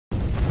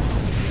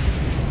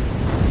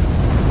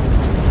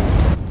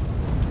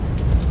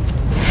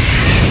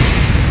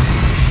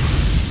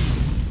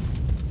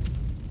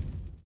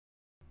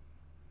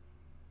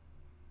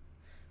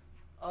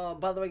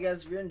By the way,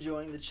 guys, if you're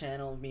enjoying the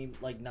channel, me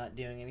like not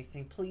doing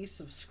anything, please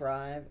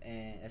subscribe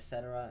and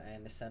etc.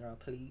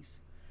 Please,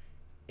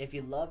 if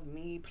you love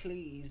me,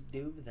 please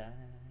do that.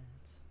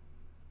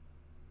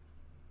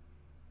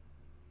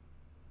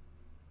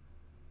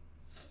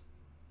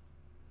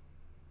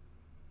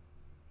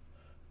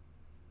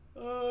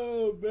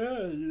 Oh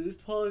man, dude,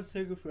 this pause is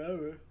taking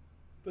forever.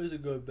 But it's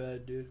going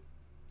bad, dude.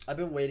 I've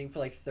been waiting for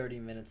like 30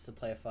 minutes to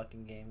play a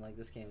fucking game. Like,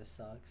 this game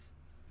sucks.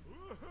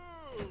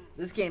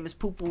 This game is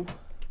poo poo.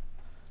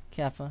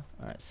 Kappa.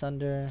 Alright,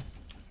 Sunder.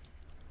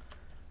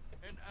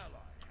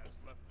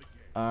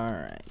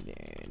 Alright,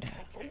 dude.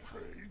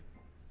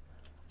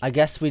 I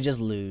guess we just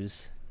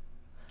lose.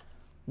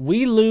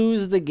 We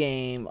lose the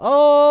game.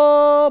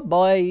 Oh,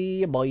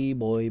 boy, boy,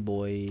 boy,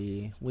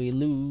 boy. We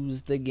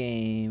lose the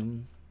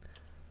game.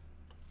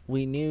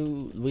 We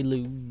knew we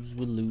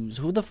lose.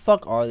 Who the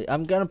fuck are they?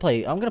 I'm gonna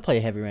play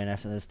heavy rain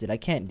after this, dude. I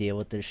can't deal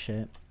with this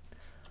shit.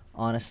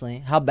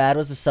 Honestly. How bad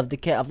was the sub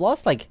decay? I've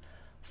lost like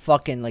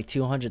fucking like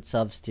 200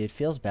 subs, dude.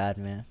 Feels bad,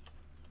 man.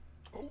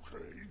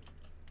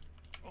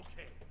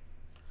 Okay.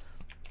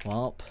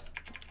 Well,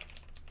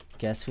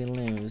 guess we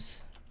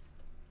lose.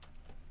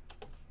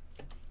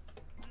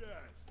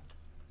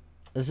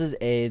 This is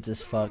AIDS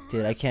as fuck,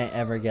 dude. I can't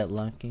ever get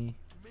lucky.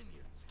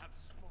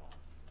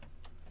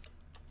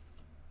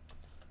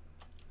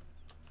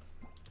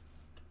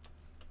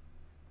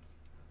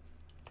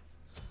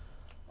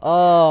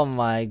 Oh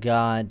my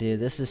god, dude.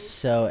 This is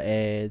so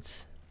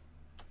AIDS.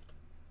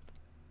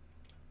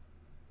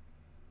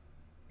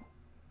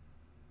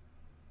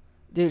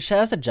 Dude, shout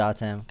out to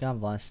Jotam. God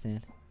bless,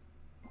 dude.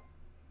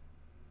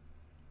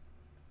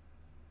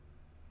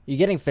 You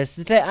getting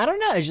fisted today? I don't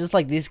know. It's just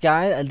like these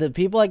guys, the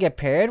people I get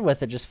paired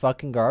with are just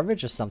fucking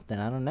garbage or something.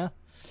 I don't know.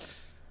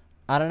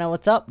 I don't know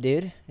what's up,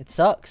 dude. It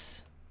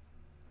sucks.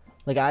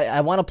 Like, I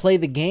want to play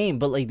the game,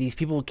 but, like, these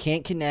people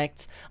can't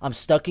connect. I'm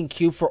stuck in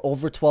queue for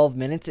over 12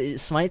 minutes.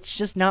 Smite's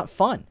just not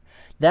fun.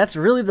 That's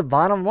really the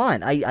bottom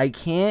line. I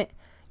can't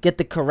get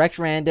the correct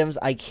randoms.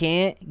 I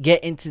can't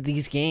get into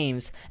these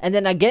games. And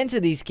then I get into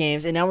these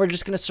games, and now we're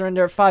just going to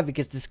surrender at 5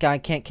 because this guy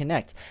can't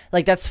connect.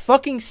 Like, that's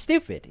fucking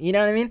stupid. You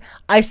know what I mean?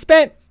 I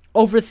spent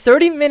over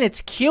 30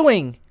 minutes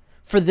queuing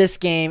for this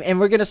game,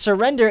 and we're going to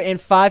surrender in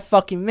 5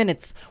 fucking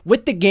minutes.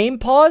 With the game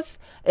pause,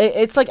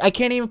 it's like I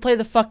can't even play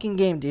the fucking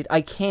game, dude.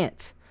 I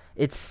can't.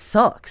 It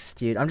sucks,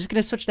 dude. I'm just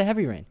going to switch to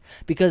heavy rain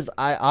because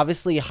I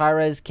obviously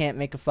high-res can't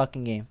make a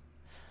fucking game.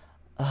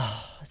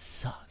 Oh, it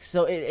sucks.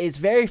 So it's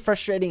very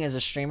frustrating as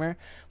a streamer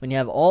when you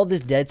have all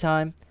this dead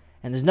time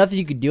and there's nothing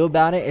you could do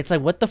about it. It's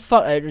like, what the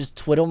fuck? I just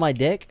twiddle my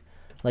dick?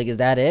 Like, is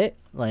that it?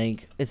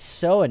 Like, it's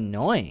so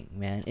annoying,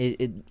 man.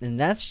 And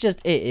that's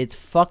just it. It's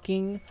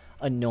fucking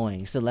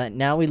annoying. So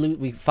now we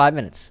lose. 5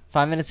 minutes.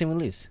 5 minutes and we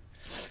lose.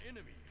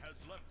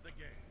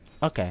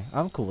 Okay,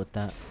 I'm cool with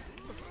that.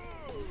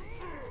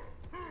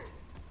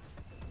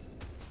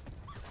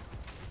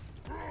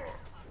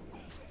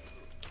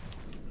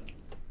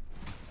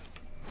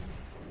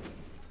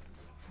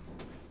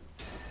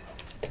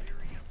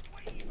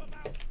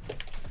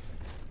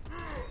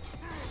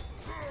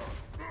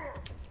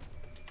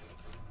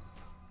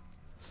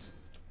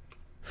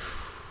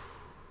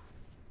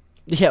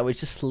 Yeah, we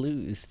just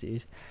lose,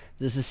 dude.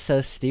 This is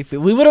so stupid.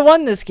 We would have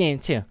won this game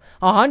too.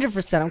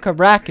 100%. I'm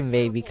CABROKEN,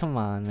 baby. Come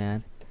on,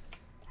 man.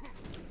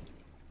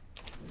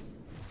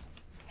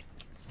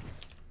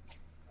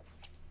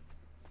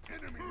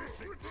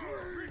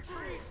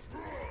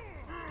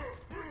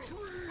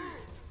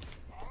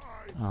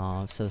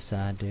 Oh, I'm so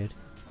sad, dude.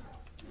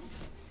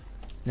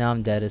 Now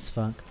I'm dead as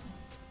fuck.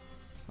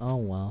 Oh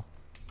well.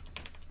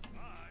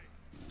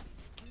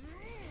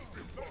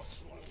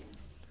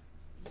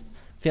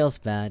 Feels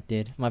bad,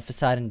 dude. My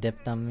Poseidon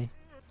dipped on me.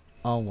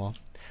 Oh well.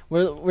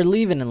 We're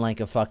leaving in like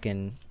a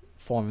fucking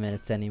 4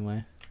 minutes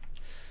anyway.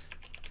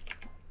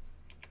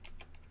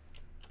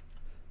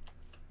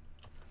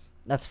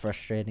 That's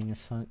frustrating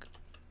as fuck.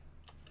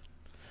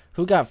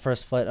 Who got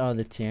first flight? Oh,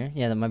 the tier.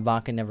 Yeah, that my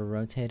Baka never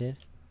rotated.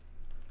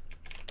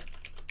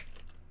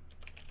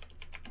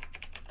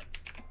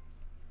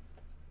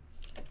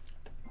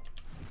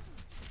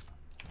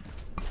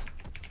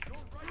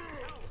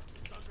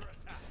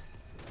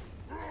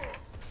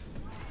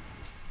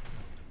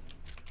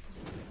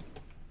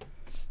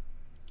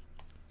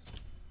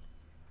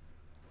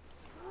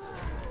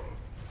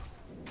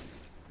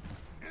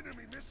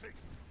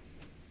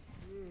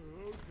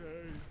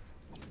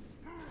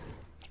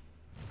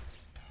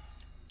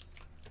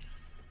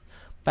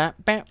 Bam,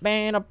 bam,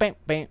 bam, bam,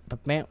 bam,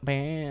 bam,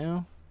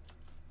 bam.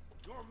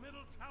 Your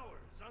middle tower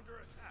is under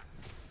attack.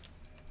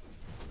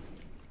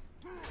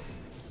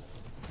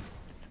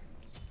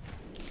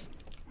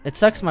 It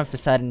sucks my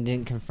Poseidon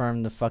didn't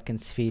confirm the fucking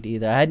speed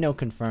either. I had no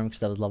confirm because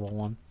that was level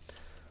 1.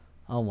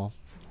 Oh well.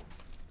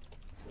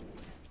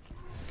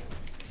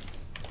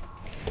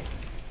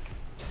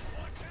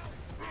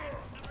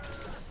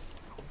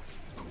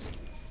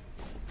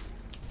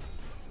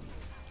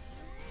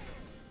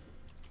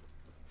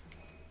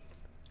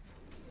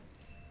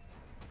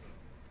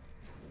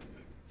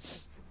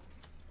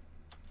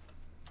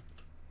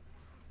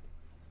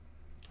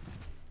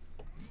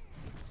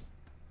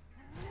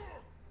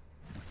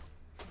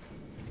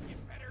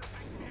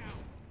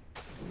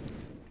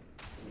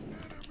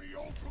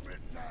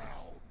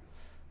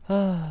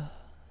 Oh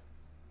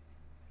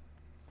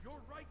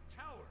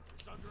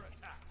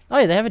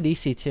yeah, they have a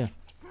DC too.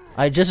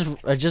 I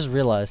just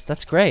realized.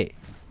 That's great.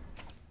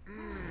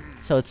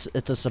 So it's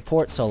a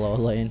support solo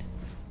lane.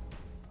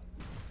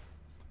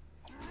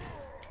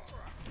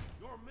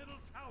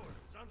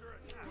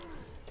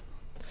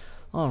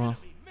 Oh no.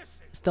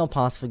 Still a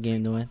possible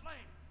game to win.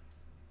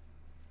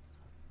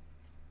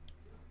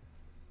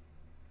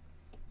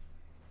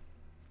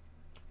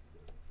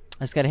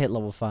 I just gotta hit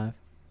level 5.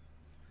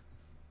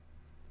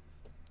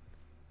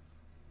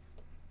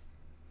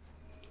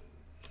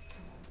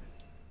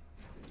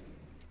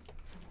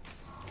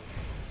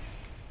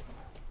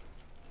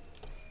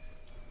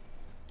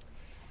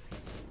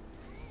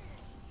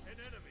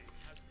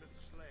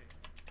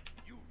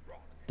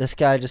 This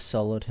guy just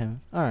soloed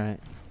him. Alright.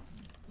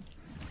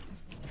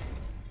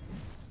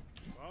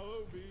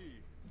 Follow me.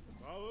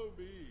 Follow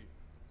me.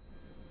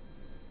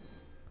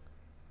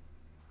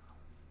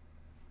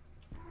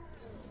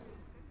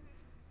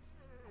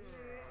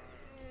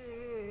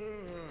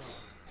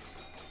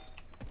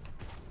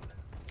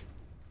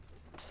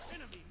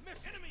 Enemy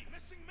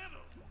missing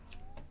middle.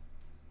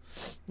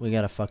 We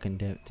got a fucking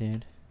dip,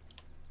 dude.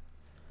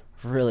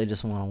 Really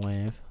just want to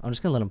wave. I'm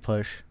just gonna let him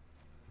push.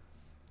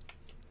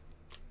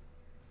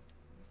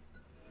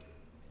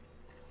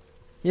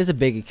 He has a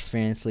big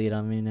experience lead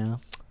on me now.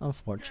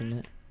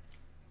 Unfortunate.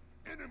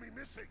 Enemy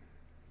missing.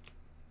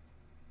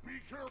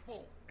 Be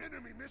careful.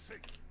 Enemy missing.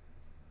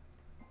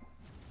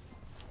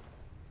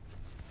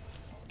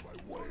 On my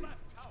way.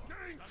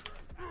 Thanks.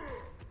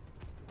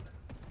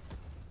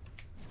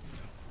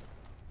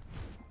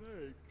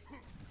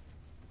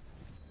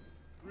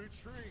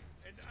 Retreat.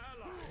 An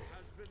ally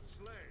has been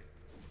slain.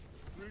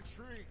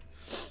 Retreat.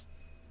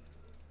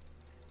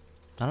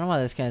 I don't know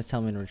why this guy's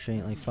telling me to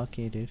retreat. Like, fuck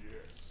you, dude.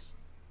 Yes.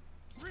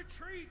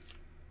 Retreat.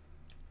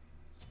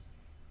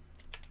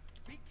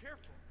 Be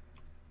careful.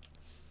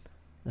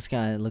 This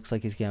guy looks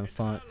like he's getting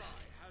fucked. Ally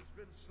has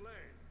been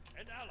slain.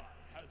 An ally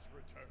has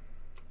returned.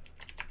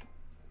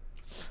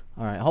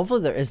 Alright,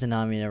 hopefully there is an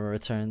enemy never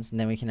returns, and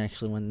then we can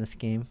actually win this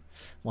game.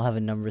 We'll have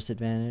a numbers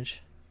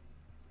advantage.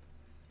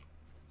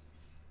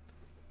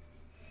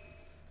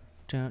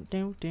 Do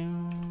do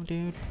do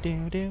do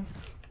do do.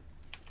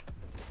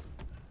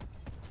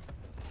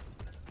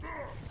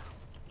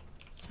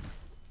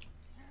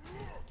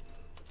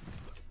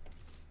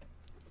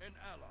 An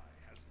ally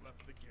has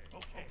left the game.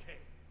 Okay.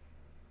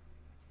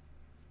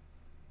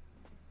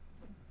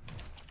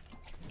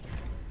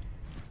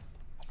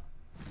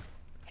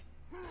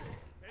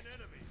 An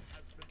enemy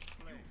has been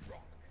slain.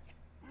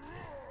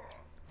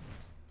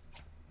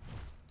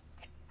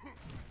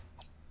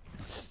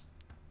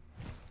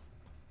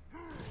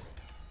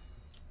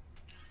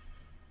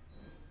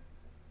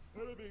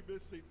 Enemy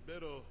missing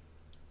middle.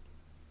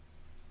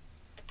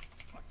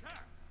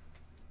 Attack!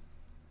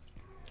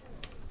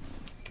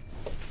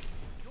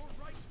 Your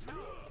right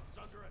tower is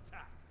under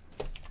attack.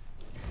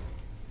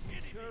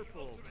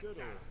 Careful, middle.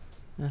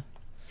 Yeah.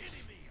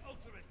 Enemy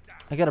ultimate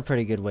down. I got a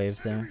pretty good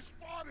wave there. Enemy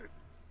spotted.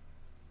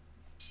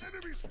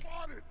 Enemy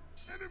spotted.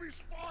 Enemy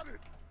spotted.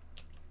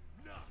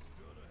 Not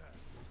gonna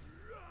happen.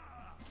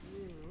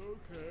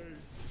 Okay.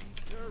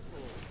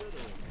 Careful,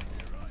 middle.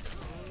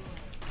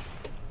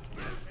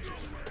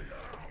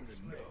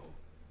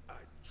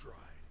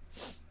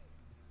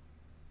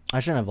 I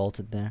shouldn't have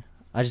ulted there.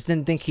 I just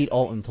didn't think he'd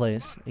ult in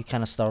place. It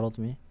kind of startled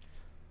me.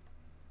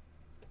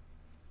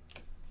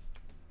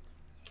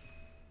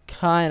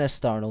 Kind of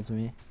startled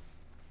me.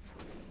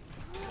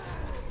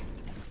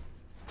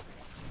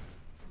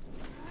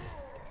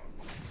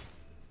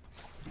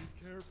 Be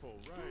careful,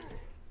 right?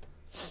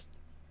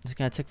 This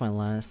guy took my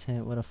last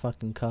hit. What a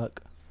fucking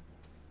cuck.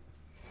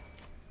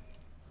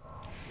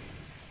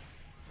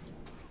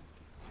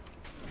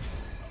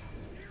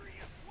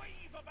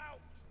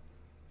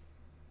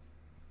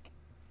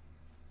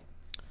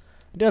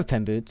 I do have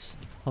pen boots.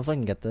 Hopefully I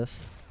can get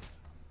this.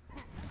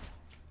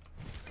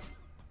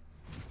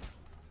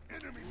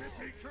 Enemy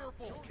missing.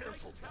 Careful.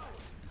 Cancel.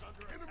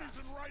 Enemies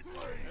in right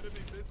lane.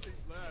 Enemy missing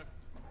left.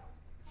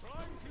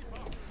 Try and keep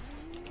up.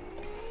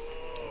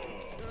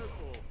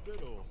 Careful.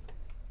 Middle.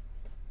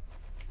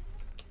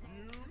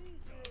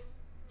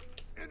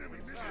 Enemy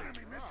missing.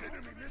 Enemy missing.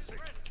 Enemy missing.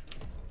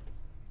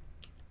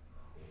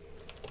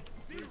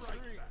 Be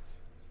right back.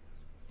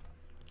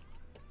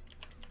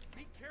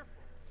 Be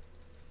careful.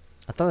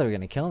 I thought they were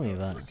gonna kill me,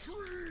 but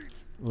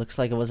looks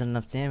like it wasn't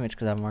enough damage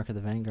because I have Mark of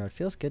the Vanguard.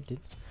 Feels good, dude.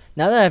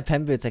 Now that I have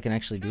pen boots, I can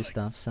actually do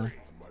stuff. So. On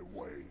my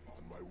way.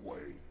 On my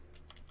way.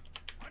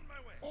 On my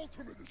way.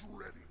 Ultimate is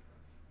ready.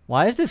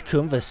 Why is this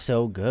Kumva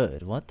so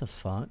good? What the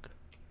fuck?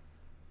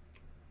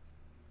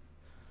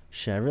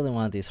 Shit, I really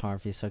want these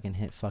Harpies so I can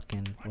hit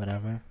fucking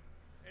whatever.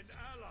 An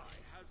ally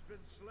has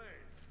been slain.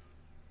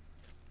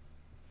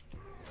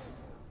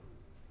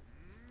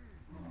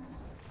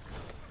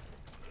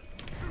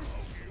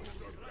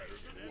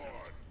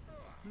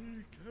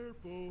 Be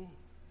careful.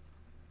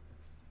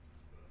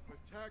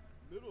 Attack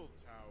middle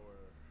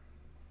tower.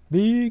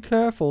 Be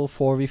careful.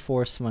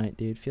 4v4 smite,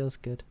 dude. Feels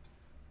good.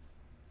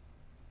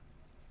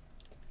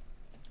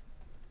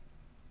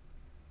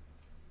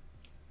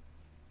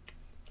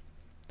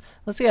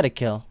 Let's get a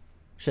kill.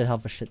 Should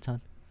help a shit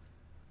ton.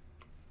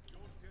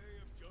 Your day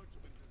of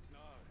judgment is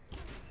nigh.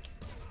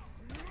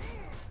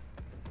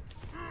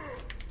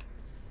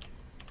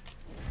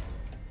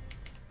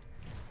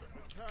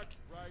 Attack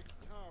right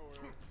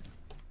tower.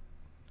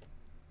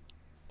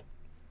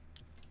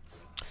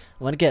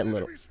 I want to get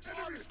little.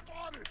 Enemy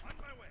spotted. On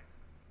my way.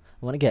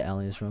 I want to get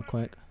Ellie's real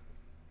quick.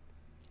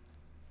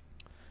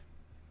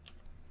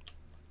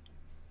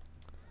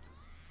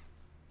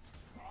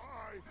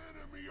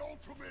 Enemy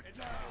ultimate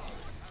down.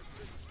 Has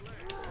been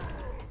slain.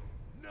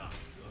 Not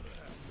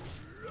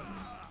gonna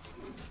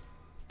happen.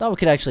 Thought we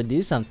could actually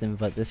do something,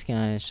 but this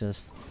guy is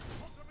just.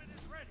 Ultimate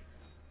is ready.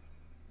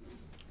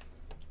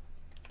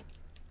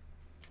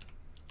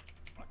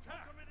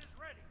 Attack. Ultimate is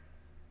ready.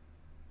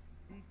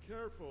 Be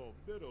careful,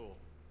 middle.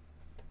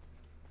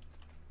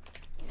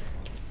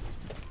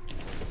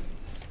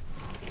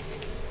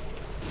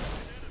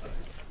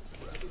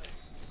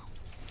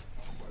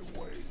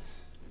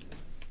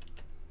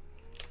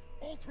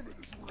 Ultimate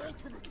is ready.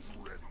 Ultimate is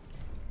ready.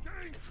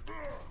 Danger!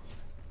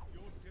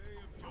 Your day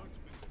of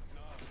judgment is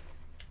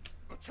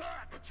nigh.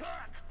 Attack!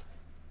 Attack!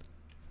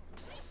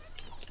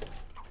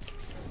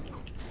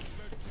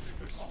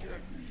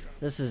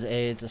 This is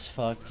AIDS as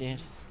fuck,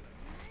 dude.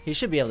 He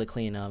should be able to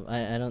clean up.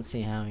 I don't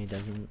see how he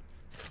doesn't.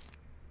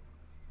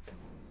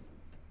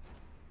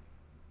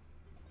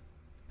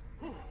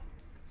 Even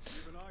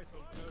I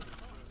felt nervous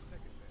for a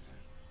second there.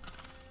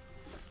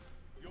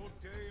 Your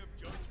day of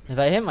judgment. If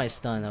I hit my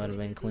stun, that would have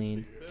been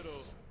clean. Middle.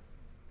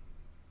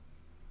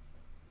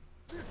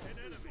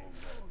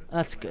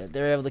 That's good.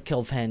 They were able to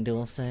kill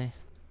Pandul, say.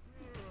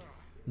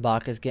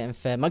 Baka's getting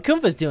fed. My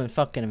Kumva's doing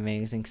fucking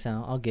amazing,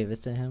 so I'll give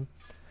it to him.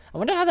 I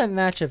wonder how that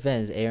matchup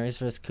is. Ares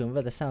versus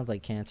Kumva. That sounds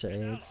like cancer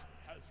AIDS.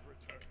 Has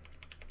returned.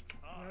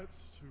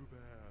 That's too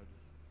bad.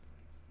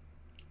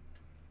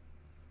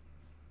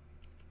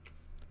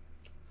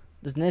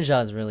 This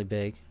ninja is really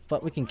big,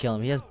 but we can kill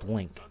him. He has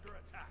blink. Under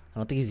attack. I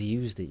don't think he's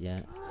used it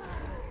yet.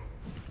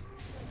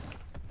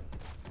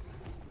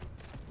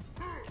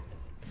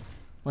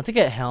 Once I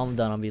get Helm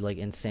done, I'll be like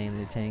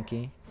insanely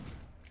tanky.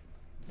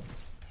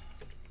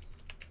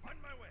 On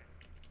my way.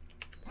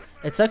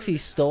 It sucks he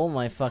stole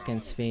my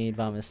fucking speed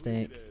by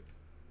mistake.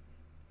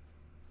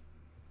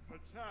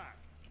 Attack.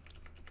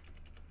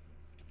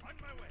 On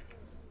my way.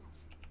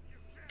 You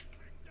can't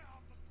take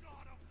down the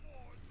god of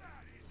war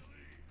that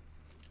easily.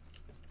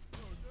 Oh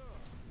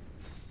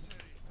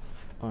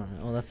no.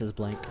 Alright, well that's his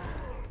blink.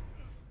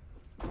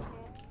 Cancel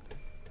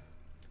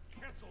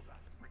that.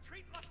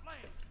 Retreat left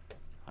lane.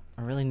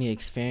 I really need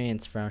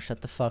experience, bro.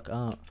 Shut the fuck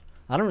up.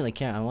 I don't really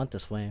care. I want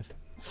this wave.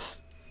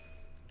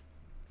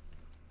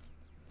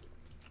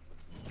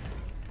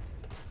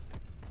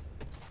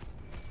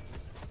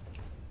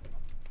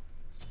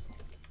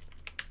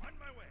 On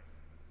my way.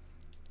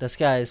 This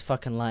guy is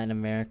fucking Latin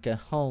America.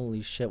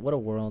 Holy shit. What a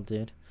world,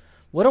 dude.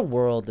 What a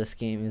world this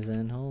game is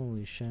in.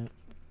 Holy shit.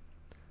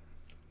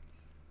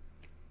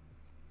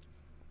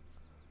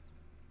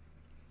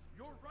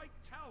 Your right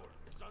tower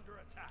is under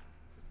attack.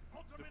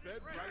 Ultimate is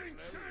ready.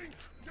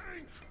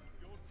 Tank.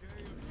 Your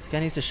day of This guy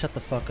needs to shut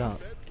the fuck up.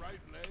 dead right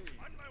lane.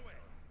 On my way.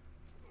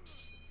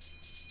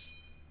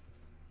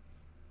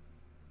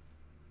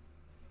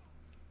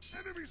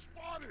 Enemy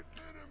spotted.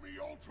 Enemy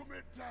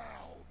ultimate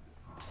down.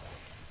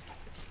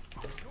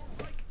 Your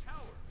right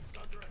tower is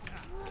under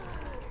attack.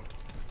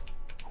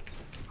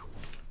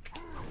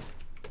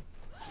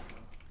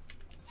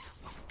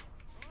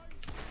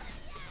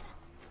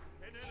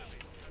 An enemy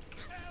has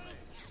been slain.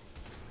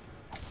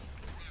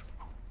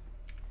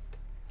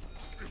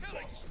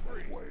 Killing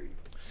spree.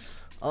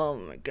 Oh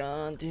my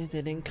god, dude.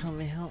 They didn't come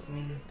and help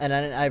me. And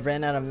I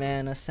ran out of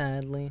mana,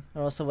 sadly.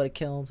 Or else I would have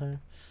killed her.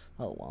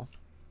 Oh well.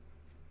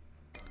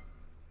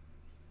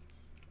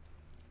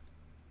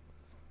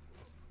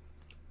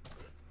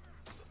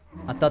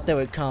 I thought they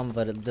would come,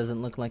 but it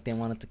doesn't look like they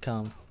wanted to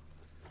come.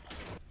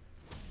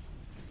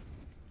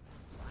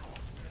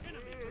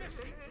 Enemy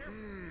missing.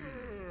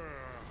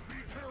 Be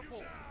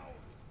careful.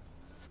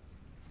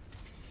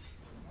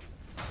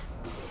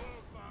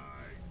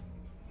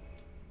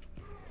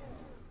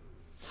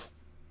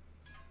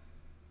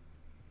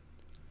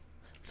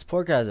 This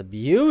poor guy's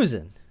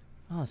abusing.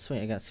 Oh,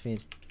 sweet. I got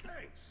speed.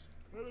 Thanks.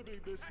 Enemy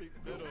missing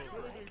middle.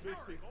 Enemy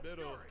missing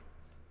middle.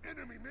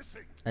 Enemy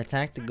missing.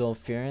 Attack to go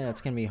Fury.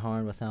 That's going to be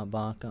hard without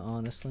Baka,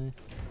 honestly.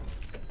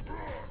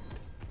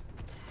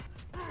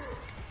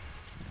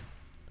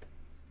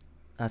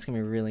 That's going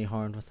to be really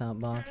hard without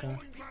Baka.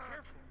 Be careful.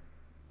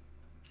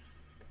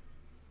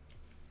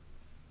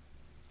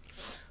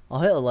 I'll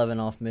hit 11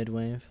 off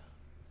mid-wave.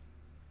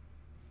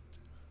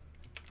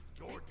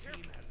 Your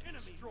team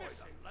has destroyed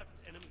a left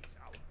enemy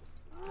tower.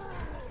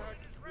 Attack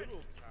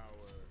middle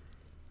tower.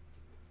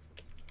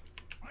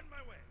 On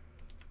my way.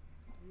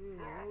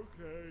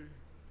 Okay.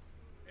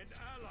 An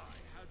ally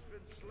has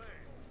been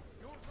slain.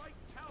 Your right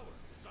tower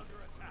is under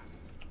attack.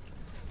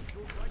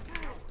 Your right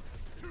tower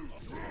has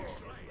been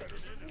slain.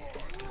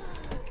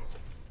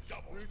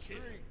 Double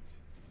retreat.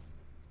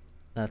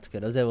 That's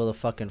good. I was able to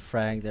fucking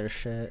frag their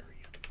shit.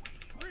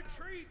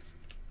 Retreat.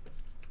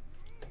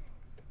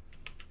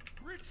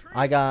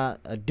 I got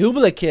a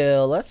double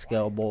kill. Let's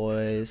go,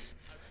 boys.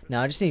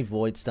 Now I just need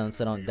void stone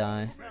so I don't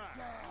die.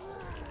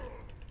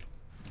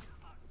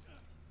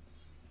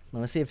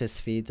 Let me see if his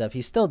feed's up.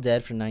 He's still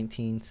dead for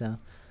 19, so.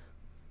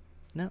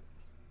 No.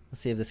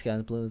 Let's see if this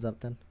guy's blue is up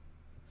then.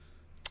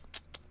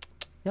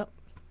 Yep.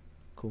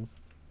 Cool.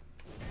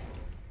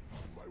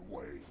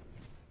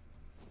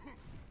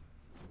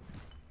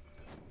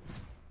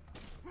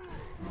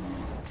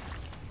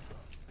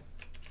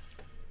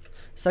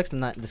 Sucks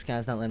that this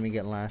guy's not letting me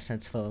get last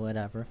hits, but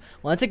whatever.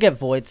 Once I get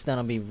void stone,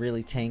 I'll be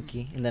really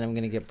tanky, and then I'm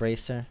gonna get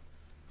bracer.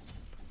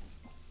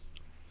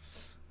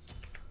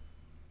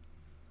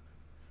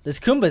 This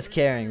Kumba's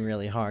carrying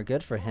really hard.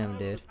 Good for him,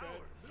 dude.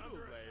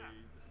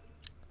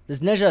 This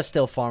Ninja is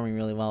still farming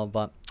really well,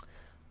 but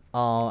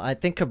I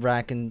think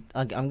CABROKEN,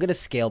 I'm gonna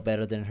scale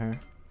better than her.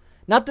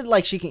 Not that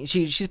like she's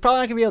probably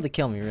not gonna be able to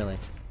kill me, really.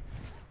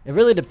 It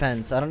really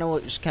depends. I don't know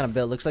what kind of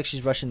build. Looks like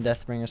she's rushing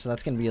Deathbringer, so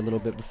that's gonna be a little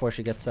bit before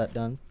she gets that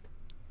done.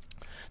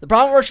 The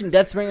problem with rushing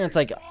Deathbringer, it's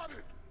like,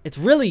 it's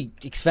really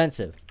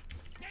expensive.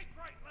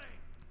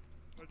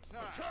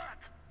 Attack!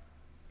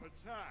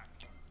 Attack!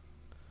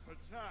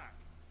 Attack!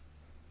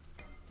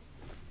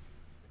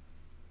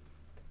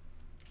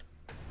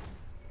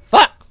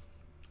 Fuck!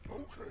 Okay.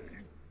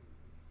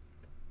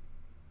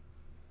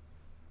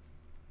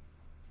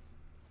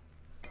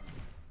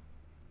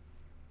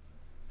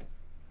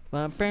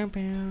 Bam, bam,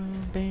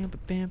 bam, bam,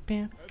 bam,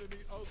 bam. Enemy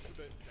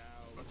ultimate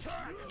down.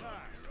 Attack!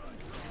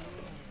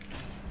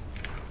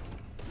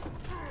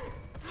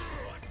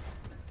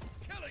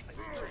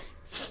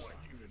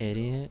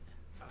 Idiot.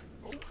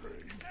 Okay.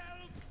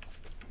 Help!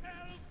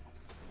 Help!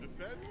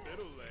 Defend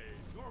middle lane.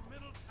 Your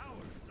middle tower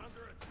is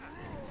under attack.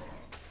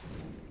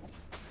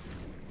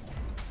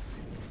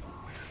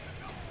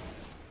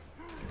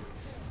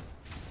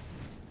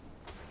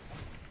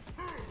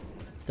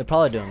 They're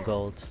probably doing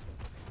gold.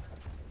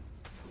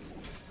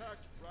 Attack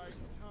right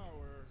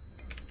tower.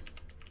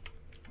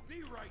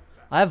 Be right back.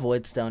 I have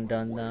void stone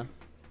done though.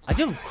 I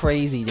do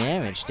crazy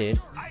damage, dude.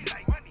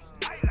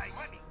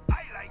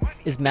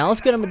 Is Malice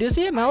good on Medusa?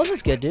 Yeah, Malice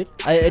is good, dude.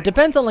 It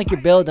depends on like your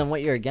build and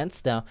what you're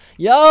against though.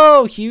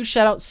 Yo, huge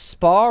shout out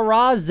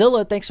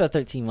Sparazilla. Thanks for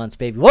 13 months,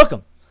 baby.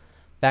 Welcome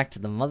back to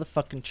the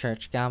motherfucking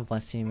church. God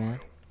bless you,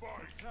 man. On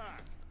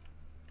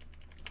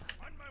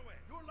my way.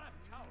 Your left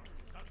tower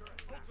is under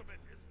attack. Ultimate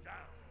is down.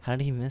 How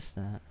did he miss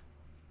that?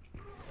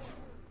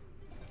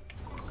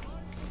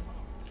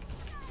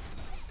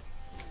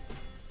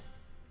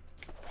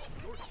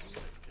 Your team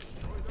has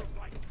destroyed the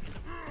right enemy.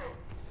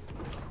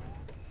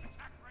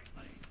 Attack right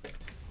lane.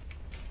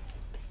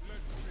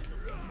 Let's take a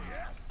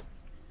yes.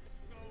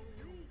 No,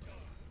 you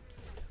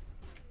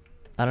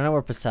I don't know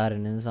where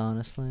Poseidon is,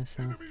 honestly.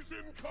 So enemies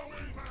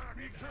incoming.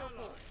 Be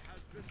careful.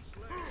 Has been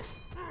slain.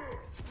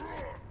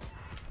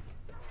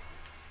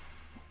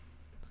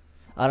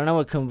 I don't know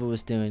what Kumba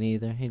was doing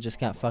either. He just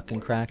got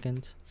fucking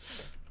krakened.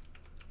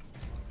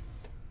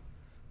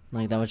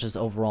 Like that was just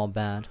overall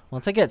bad.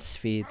 Once I get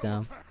speed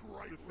though.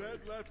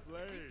 Defend left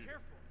lane.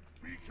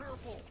 Be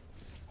careful.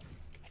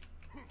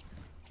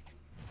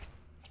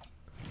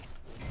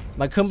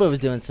 My Kumba was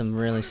doing some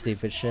really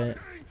stupid shit.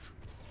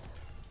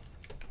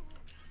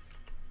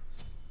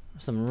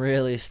 Some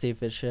really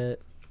stupid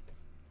shit.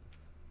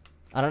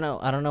 I don't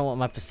know what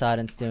my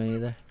Poseidon's doing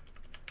either.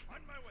 On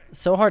my way. It's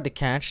so hard to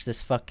catch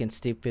this fucking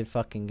stupid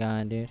fucking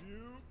guy, dude.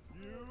 You.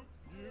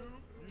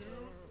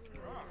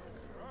 Rock,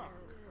 rock,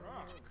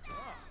 rock,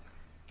 rock.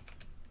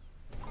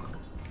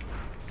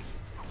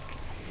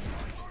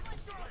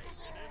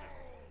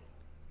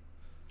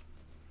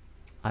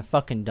 I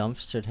fucking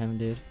dumpstered him,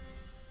 dude.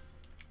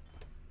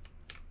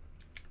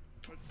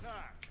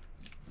 Attack.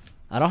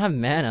 I don't have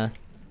mana.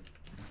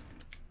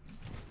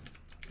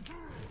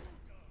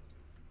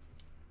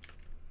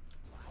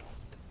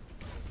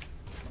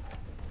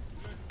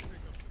 Let's pick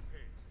up the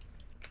pace.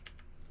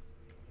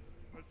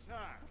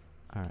 Attack.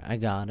 Alright, I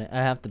got it. I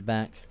have the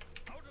back.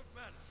 Out of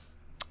mana.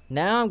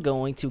 Now I'm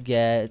going to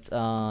get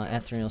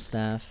ethereal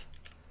staff.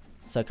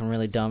 So I can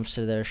really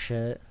dumpster their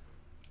shit.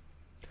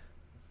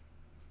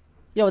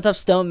 Yo, what's up,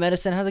 Stone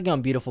Medicine? How's it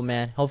going, beautiful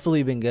man? Hopefully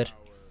you've been good.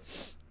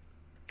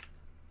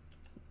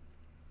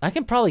 I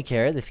can probably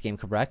carry this game.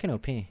 CABROKEN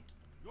OP. Your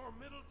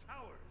middle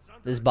tower is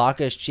under This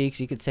Baka's cheeks,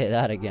 you could say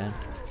that again.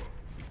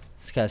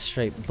 This guy's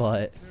straight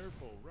butt.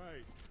 careful,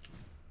 right.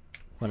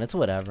 But it's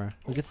whatever.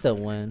 We could still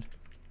win.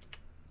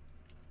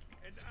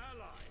 An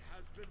ally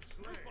has been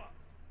slain.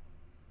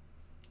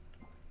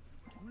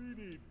 We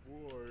need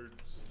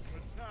boards.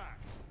 Attack.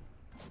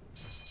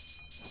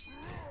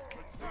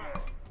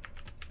 Attack.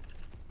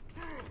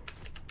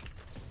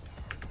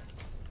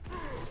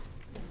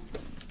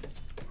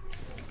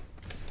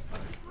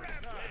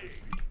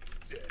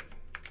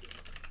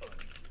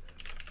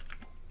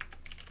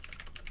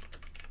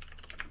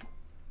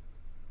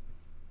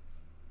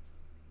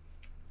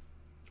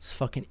 This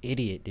fucking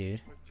idiot,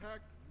 dude.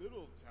 Attack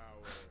middle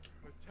tower.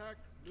 Attack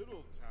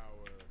middle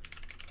tower.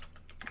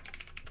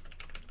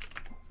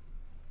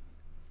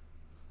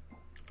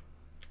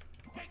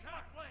 Take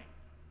top lane.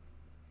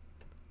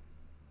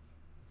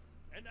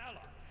 An ally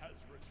has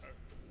returned.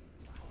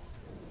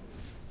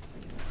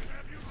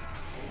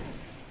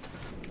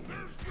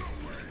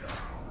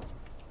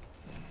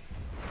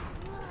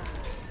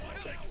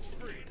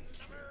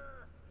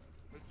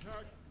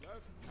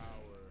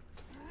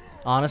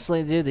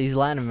 Honestly, dude, these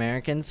Latin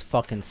Americans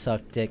fucking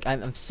suck dick.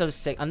 I'm so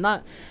sick.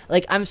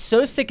 I'm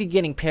so sick of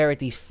getting paired with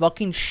these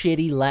fucking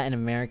shitty Latin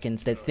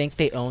Americans that think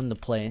they own the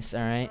place,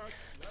 alright?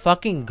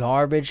 Fucking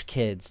garbage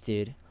kids,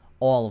 dude.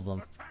 All of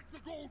them. Attack the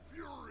Gold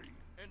Fury!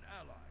 An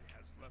ally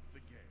has left the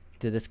game.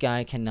 Dude, this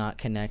guy cannot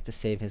connect to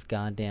save his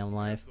goddamn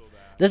life.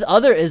 This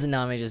other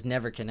Izanami just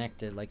never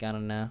connected. Like, I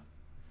don't know.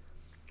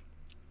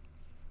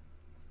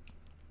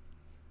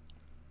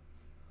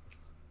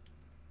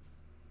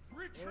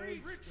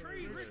 Retreat!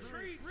 Retreat!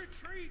 Retreat!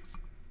 Retreat!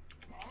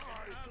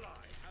 An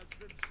ally has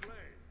been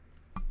slain.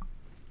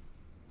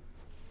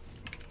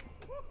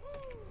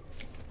 Woohoo!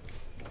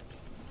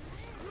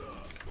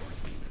 Your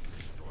team has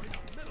destroyed a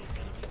middle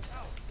enemy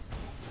tower.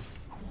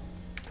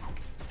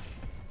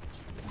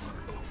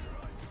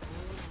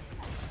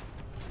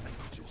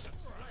 Just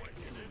like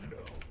an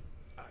enemy.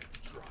 I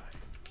tried.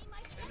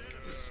 An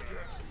enemy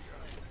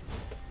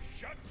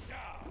shut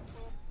down.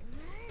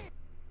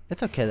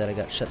 It's okay that I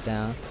got shut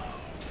down.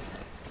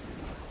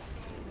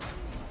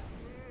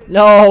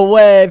 No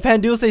way!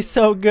 Pandulce's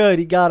so good,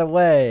 he got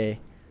away.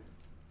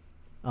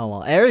 Oh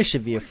well, Ares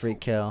should be a free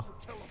kill.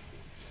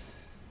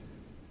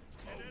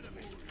 An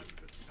enemy has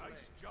been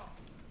nice job.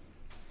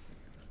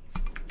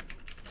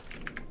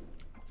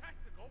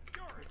 Tactical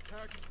fury.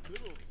 Attack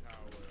middle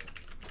tower.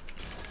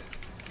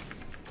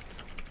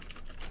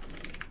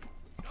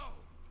 No.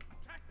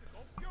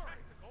 Tactical fury.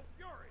 Tactical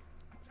fury.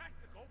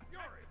 Tactical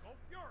fury. Tactical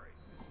fury.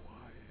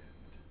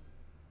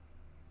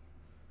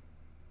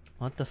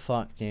 What the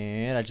fuck,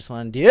 dude? I just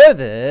want to do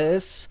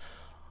this.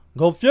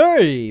 Go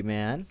Fury,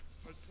 man.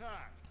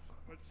 Attack.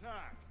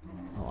 Attack.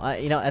 Oh,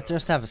 you know,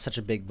 Ethnos have such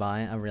a big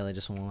buy. I really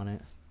just want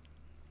it.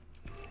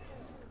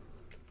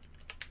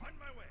 On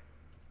my way.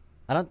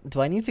 I don't. Do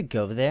I need to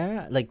go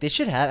there? Like, they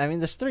should have. I mean,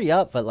 there's 3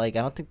 up, but like,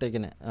 I don't think they're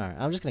gonna. All right,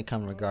 I'm just gonna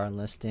come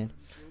regardless, dude.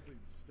 Building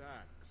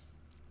stacks.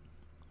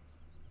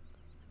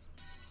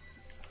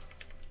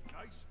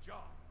 Nice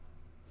job.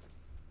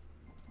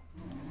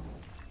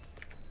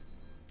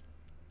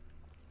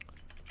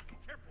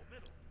 Careful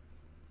middle.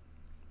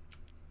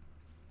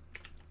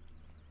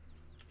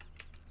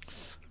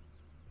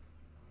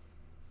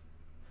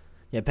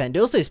 Yeah,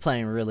 Pandulce's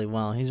playing really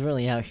well. He's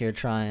really out here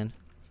trying.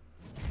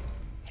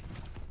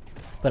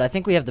 But I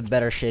think we have the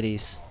better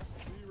shitties,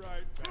 Be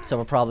right back. so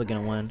we're probably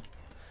gonna win.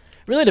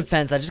 Really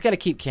depends. I just gotta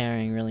keep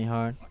carrying really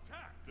hard.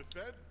 Attack.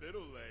 Defend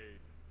middle lane.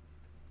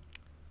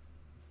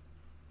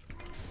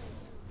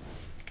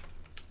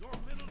 Your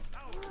middle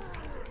tower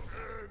is under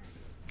attack.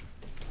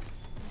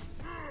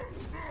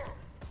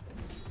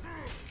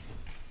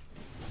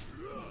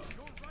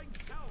 Your right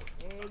tower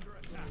is under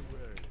attack.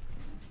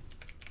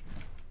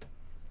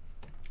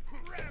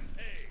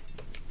 Rampage.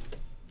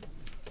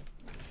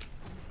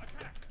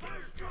 Attack.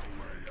 There's no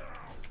way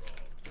out.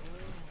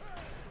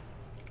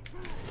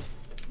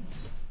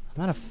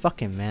 I'm out of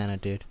fucking mana,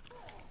 dude.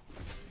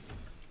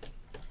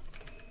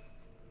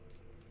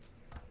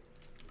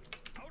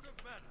 Out of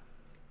mana.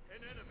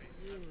 An enemy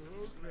has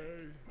been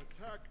slain.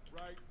 Attack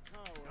right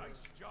tower.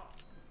 Nice job.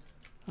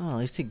 Oh, at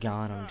least he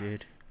got him,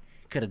 dude.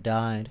 He could have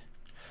died.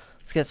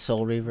 Let's get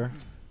Soul Reaver.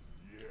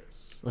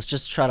 Yes. Let's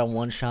just try to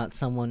one-shot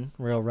someone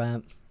real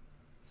rap.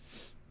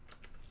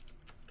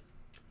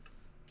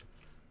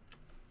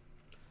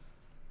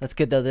 That's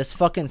good though. This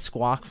fucking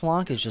Squawk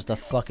Flonk is just a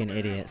fucking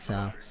idiot,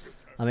 so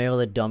I'm able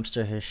to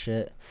dumpster his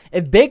shit.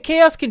 If Big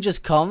Chaos can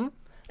just come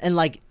and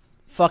like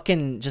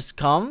fucking just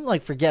come,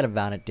 like forget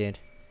about it, dude.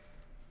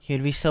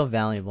 He'd be so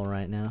valuable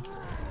right now.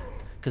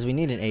 Cause we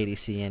need an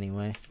ADC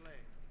anyway. Slain.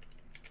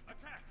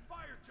 Attack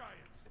fire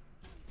giant.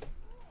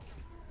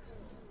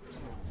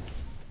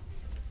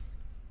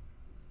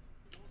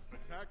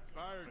 Attack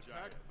fire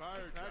giant. Attack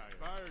fire giant. Attack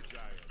fire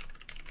giant.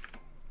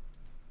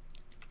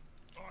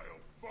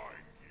 I'll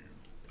find you.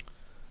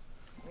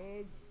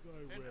 On thy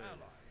way. An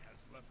ally has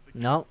left the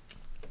Nope.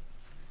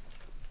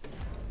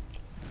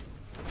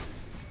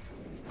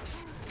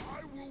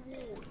 I will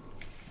warn.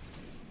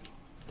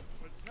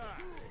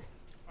 Attack.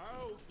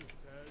 I'll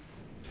defend.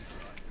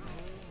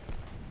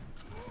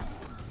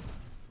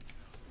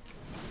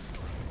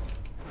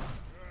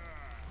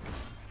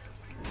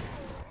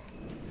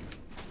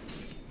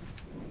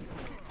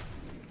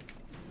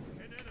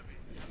 An enemy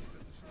has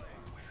been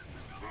slain.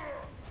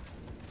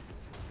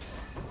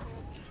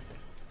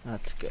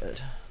 That's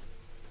good.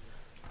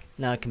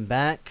 Now I can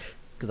back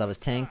because I was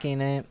tanking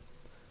it.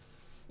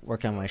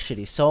 Work on my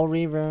shitty Soul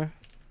Reaver.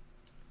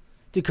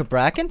 Dude,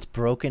 CABROKEN's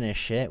broken as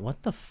shit.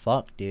 What the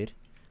fuck, dude?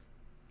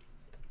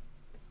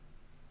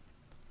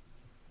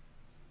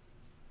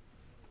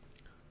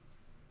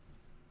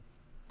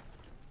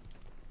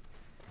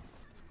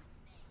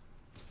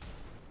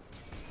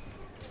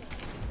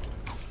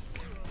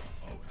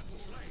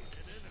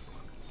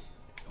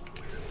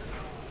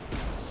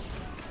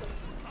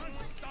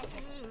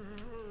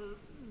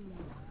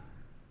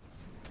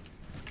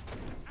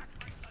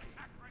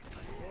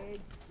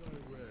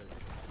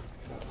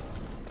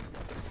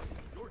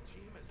 Your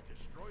team has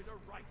destroyed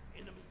a right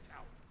enemy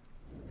tower.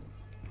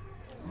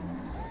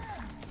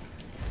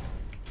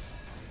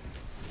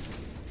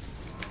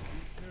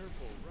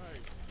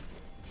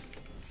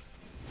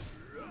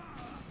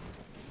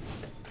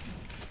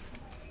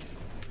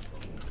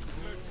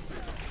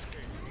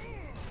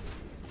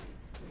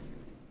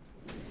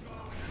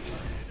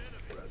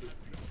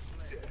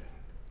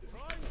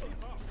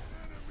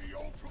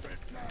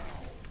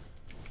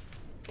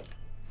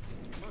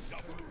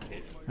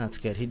 That's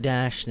good. He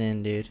dashed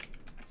in, dude.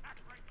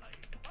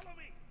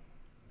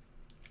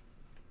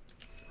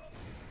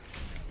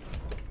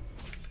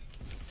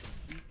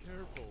 Be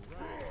careful,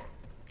 right?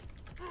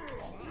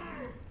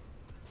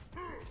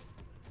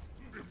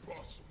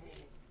 Impossible.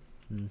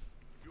 Hmm.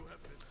 You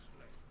have been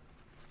slain.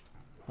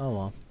 Oh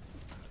well.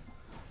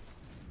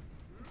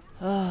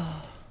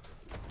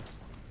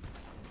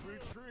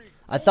 Retreat.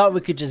 I thought we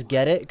could just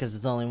get it because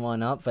it's only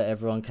one up, but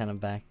everyone kind of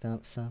backed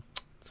up, so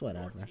it's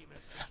whatever.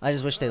 I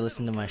just wish they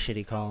listened to my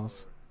shitty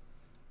calls.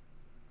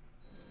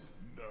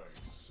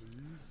 Nice.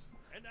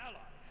 An ally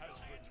has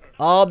returned.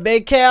 Oh,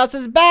 Big Chaos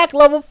is back,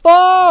 level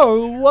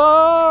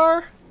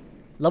 4!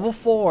 Level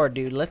 4,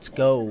 dude, let's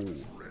go.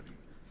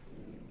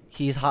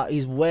 He's hot.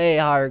 He's way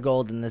higher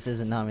gold than this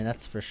isn't. I mean,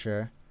 that's for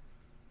sure.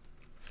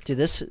 Dude,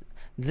 this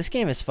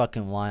game is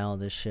fucking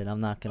wild as shit. I'm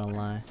not gonna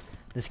lie.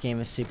 This game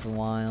is super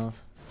wild.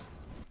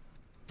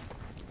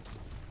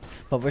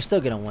 But we're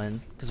still gonna win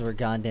because we're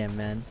goddamn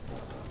men.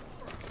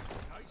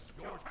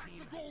 Your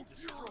team has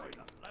destroyed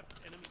a left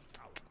enemy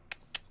tower.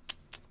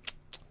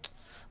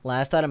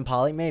 Last item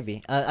poly,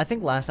 maybe. I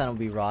think last item will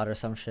be rod or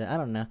some shit. I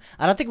don't know.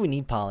 I don't think we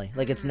need poly.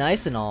 Like, it's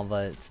nice and all,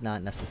 but it's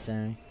not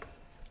necessary.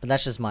 But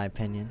that's just my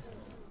opinion.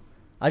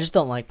 I just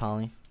don't like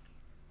poly.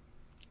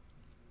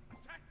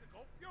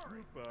 Tactical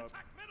fury.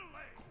 Attack middle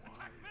lane.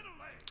 Attack middle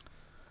lane.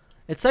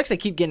 It sucks I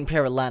keep getting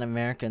paired with Latin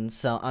Americans,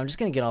 so I'm just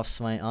gonna get off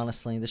Smite,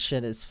 honestly. This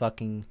shit is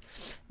fucking...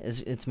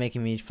 It's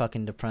making me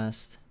fucking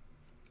depressed.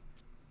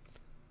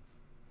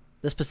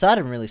 This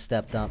Poseidon really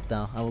stepped up,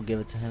 though. I will give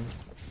it to him.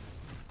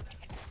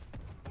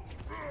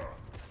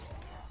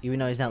 Even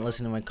though he's not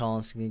listening to my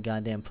calls, you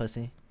goddamn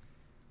pussy.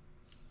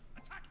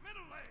 Attack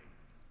middle lane.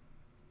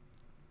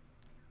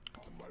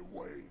 On my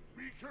way.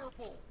 Be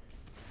careful.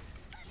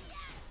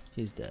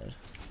 He's dead.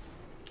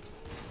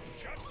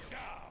 Shut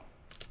down.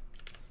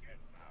 Yes,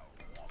 now.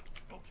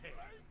 Okay.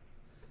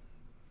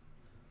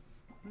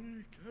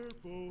 Be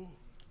careful.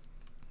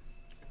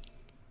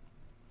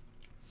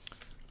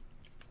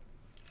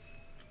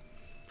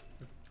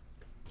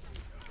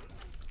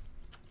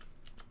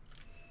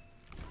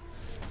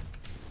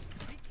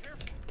 Be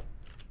careful.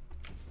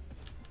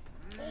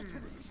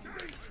 Ultimate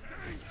escape.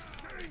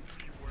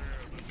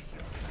 Beware the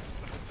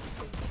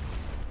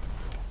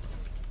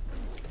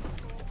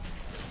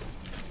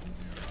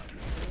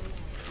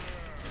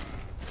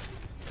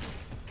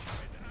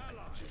An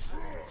ally has been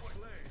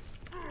slain.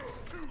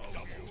 Two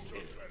doubles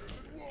are better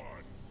than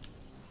one.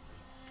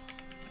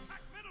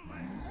 Attack middle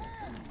lane.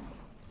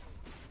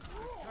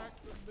 Attack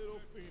the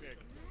middle phoenix.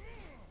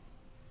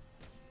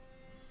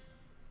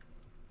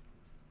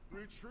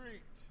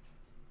 Retreat.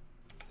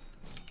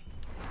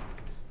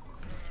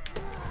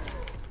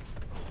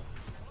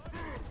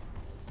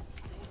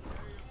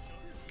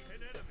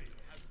 An enemy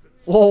has been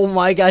Oh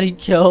my god, he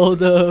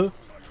killed him.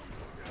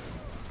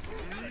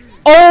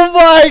 Oh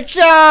my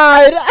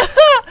god!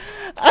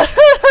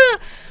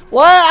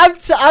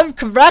 What? I'm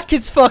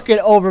Racket's fucking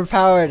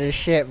overpowered as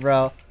shit,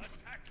 bro. attack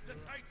the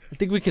Titan. I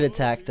think we could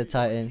attack the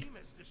Titan. Team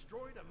has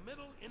destroyed a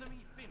middle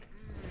enemy phoenix.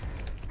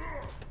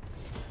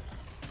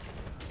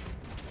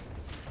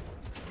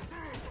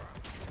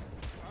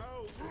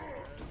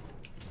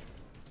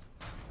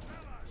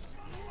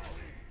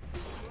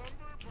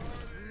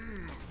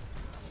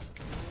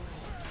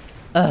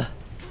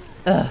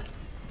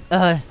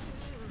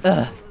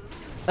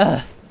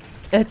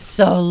 It's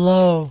so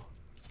low.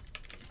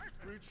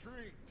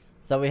 Retreat.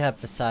 Thought we had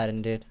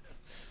Poseidon, dude.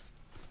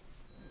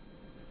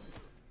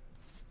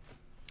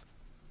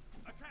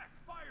 Attack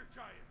fire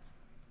giant.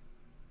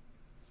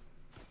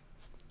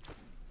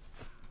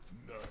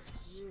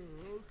 Nice.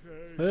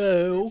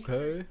 Okay.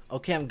 Okay.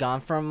 Okay, I'm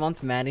gone for a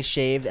month. Maddie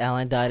shaved.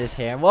 Alan dyed his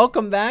hair.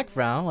 Welcome back,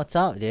 bro. What's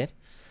up, dude?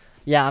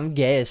 Yeah, I'm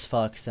gay as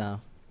fuck,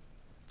 so.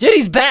 Dude,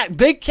 he's back.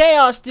 Big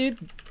Chaos, dude.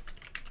 Beware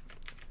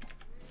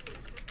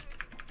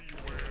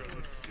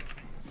the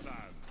shifting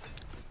sands.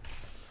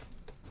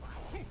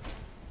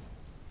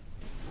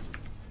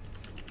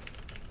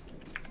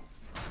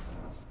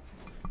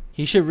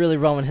 He should really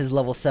run with his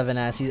level 7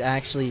 ass. He's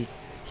actually...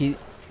 He... An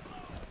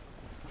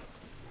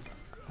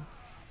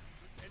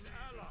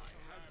ally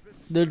has been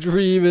The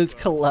dream is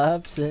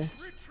collapsing.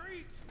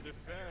 retreat.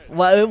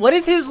 Defend. What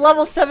is his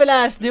level 7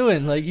 ass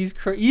doing? Like, he's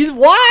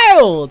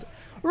wild!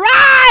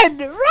 Run! Run!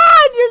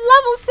 You're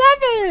level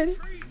 7!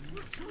 Retreat.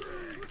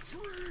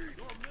 Your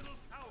middle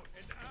tower.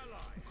 An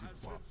ally has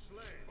been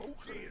slain.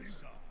 Okay.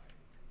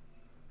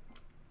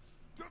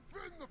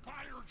 Defend the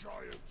fire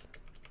giant.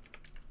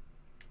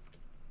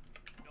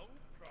 No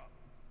problem.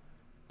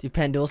 Dude,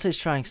 Pandulce's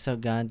trying so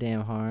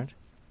goddamn hard.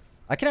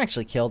 I can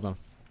actually kill them.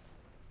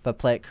 If I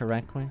play it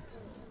correctly.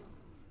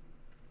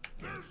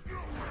 There's no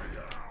way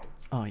out.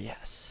 Oh,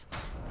 yes. An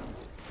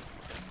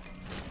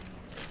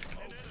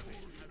enemy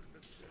has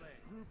been slain.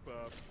 Group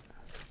up.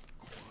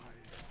 I'll find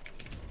you.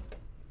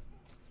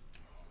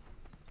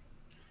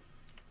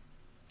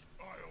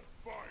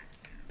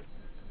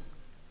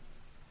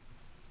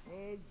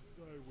 On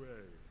thy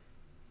way.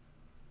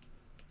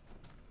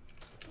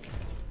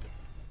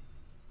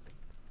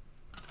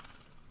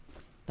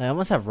 I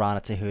almost have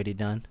Rana Tahuti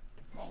done.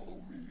 Follow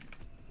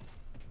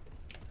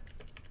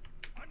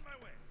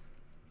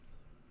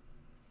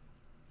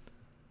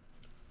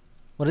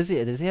What is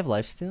he? Does he have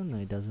lifesteal? No,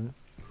 he doesn't.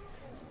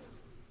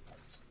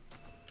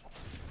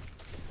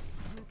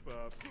 Group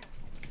up.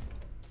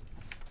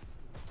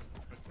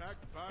 Attack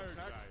fire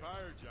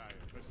giant.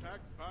 Attack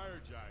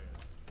fire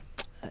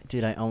giant.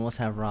 Dude, I almost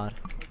have rod.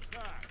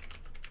 Attack.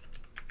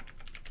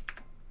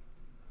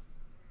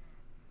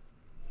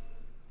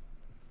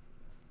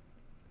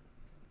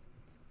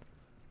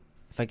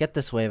 If I get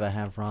this wave, I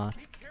have rod.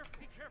 Be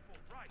careful,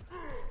 right.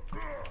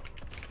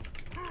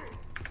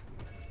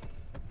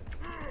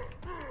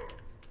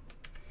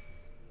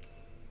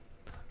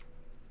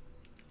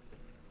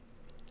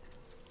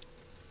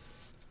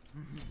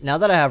 Now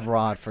that I have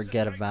rod,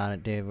 forget about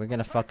it, dude. We're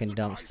gonna fucking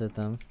dumpster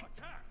them.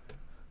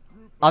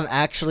 I'm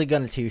actually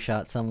gonna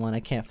two-shot someone.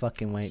 I can't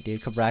fucking wait,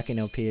 dude. CABROKEN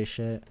OP as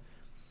shit.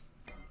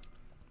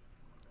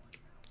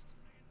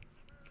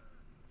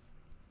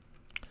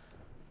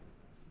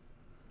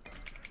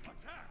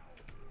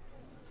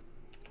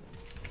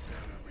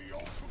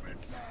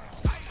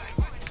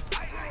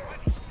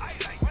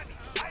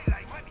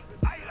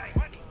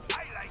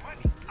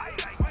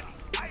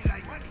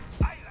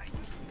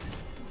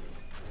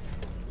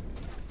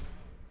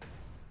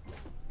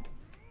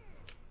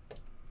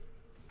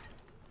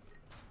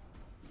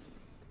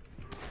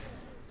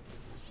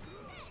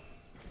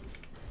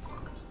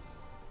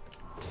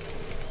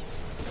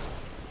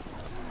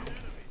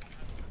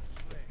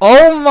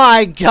 Oh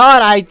my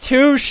god, I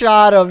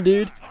two-shot him,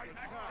 dude.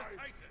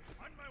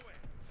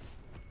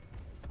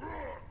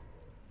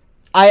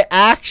 I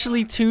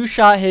actually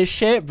two-shot his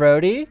shit,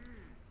 Brody.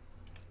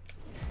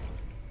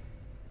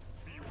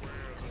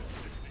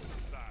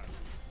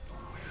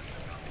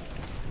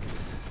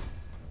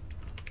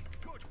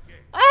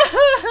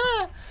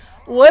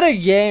 What a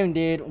game,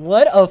 dude.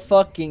 What a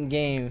fucking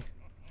game.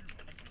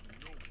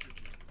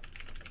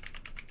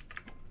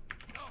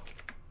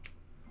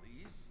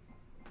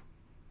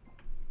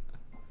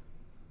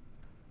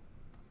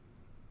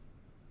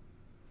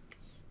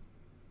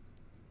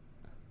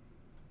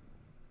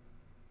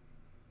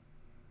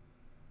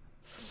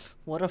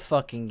 What a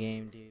fucking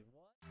game, dude.